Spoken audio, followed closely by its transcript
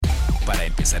para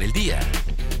empezar el día.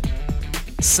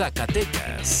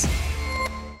 Zacatecas.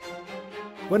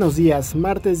 Buenos días,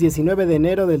 martes 19 de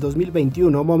enero del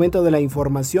 2021, momento de la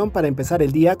información para empezar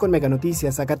el día con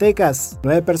Meganoticias Zacatecas.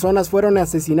 9 personas fueron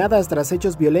asesinadas tras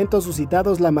hechos violentos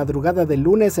suscitados la madrugada del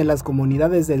lunes en las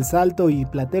comunidades del Salto y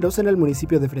Plateros en el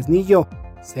municipio de Fresnillo.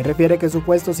 Se refiere que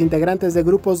supuestos integrantes de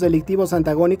grupos delictivos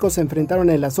antagónicos se enfrentaron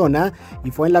en la zona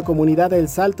y fue en la comunidad del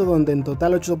Salto donde en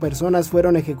total 8 personas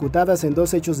fueron ejecutadas en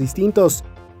 2 hechos distintos.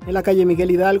 En la calle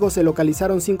Miguel Hidalgo se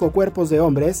localizaron 5 cuerpos de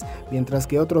hombres, mientras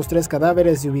que otros 3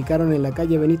 cadáveres se ubicaron en la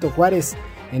calle Benito Juárez.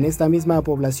 En esta misma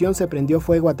población se prendió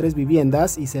fuego a 3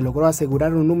 viviendas y se logró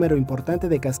asegurar un número importante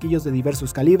de casquillos de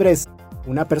diversos calibres.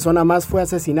 Una persona más fue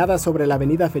asesinada sobre la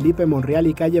avenida Felipe Monreal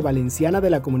y calle Valenciana de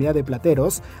la comunidad de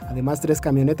Plateros. Además, 3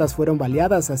 camionetas fueron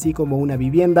baleadas, así como una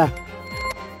vivienda.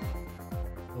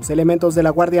 Los elementos de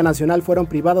la Guardia Nacional fueron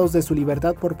privados de su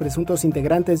libertad por presuntos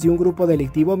integrantes de un grupo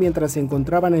delictivo mientras se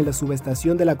encontraban en la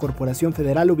subestación de la Corporación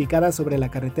Federal ubicada sobre la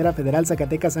carretera federal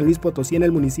Zacatecas-San Luis Potosí en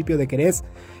el municipio de Querés.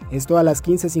 Esto a las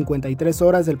 15:53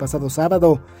 horas del pasado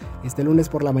sábado. Este lunes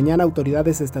por la mañana,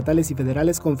 autoridades estatales y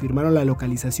federales confirmaron la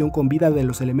localización con vida de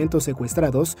los elementos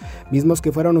secuestrados, mismos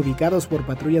que fueron ubicados por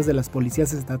patrullas de las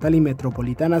policías estatal y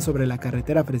metropolitana sobre la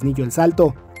carretera Fresnillo-El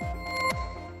Salto.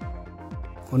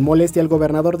 Con molestia, el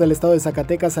gobernador del estado de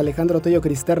Zacatecas, Alejandro Tello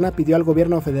Cristerna, pidió al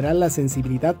gobierno federal la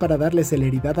sensibilidad para darle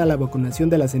celeridad a la vacunación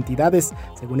de las entidades.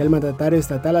 Según el mandatario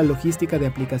estatal, la logística de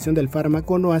aplicación del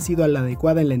fármaco no ha sido la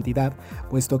adecuada en la entidad,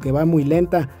 puesto que va muy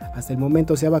lenta. Hasta el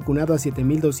momento se ha vacunado a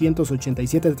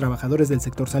 7,287 trabajadores del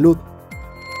sector salud.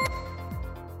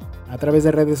 A través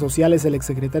de redes sociales, el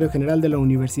exsecretario general de la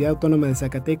Universidad Autónoma de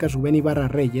Zacatecas, Rubén Ibarra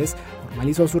Reyes,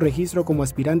 formalizó su registro como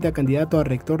aspirante a candidato a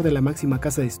rector de la máxima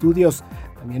casa de estudios.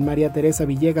 También María Teresa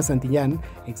Villegas Santillán,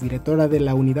 exdirectora de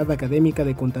la Unidad Académica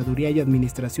de Contaduría y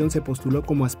Administración, se postuló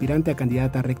como aspirante a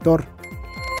candidata a rector.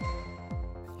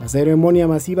 La ceremonia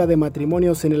masiva de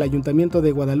matrimonios en el Ayuntamiento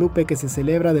de Guadalupe, que se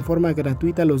celebra de forma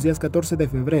gratuita los días 14 de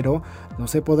febrero, no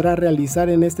se podrá realizar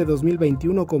en este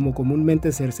 2021 como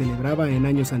comúnmente se celebraba en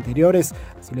años anteriores.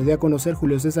 Así lo dio a conocer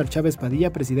Julio César Chávez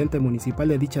Padilla, presidente municipal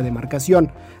de dicha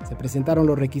demarcación. Se presentaron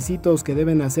los requisitos que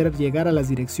deben hacer llegar a las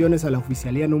direcciones a la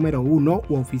oficialía número 1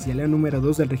 u oficialía número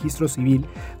 2 del registro civil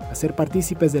para ser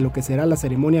partícipes de lo que será la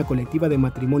ceremonia colectiva de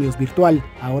matrimonios virtual.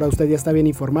 Ahora usted ya está bien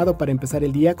informado para empezar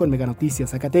el día con Meganoticias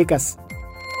Zacatecas.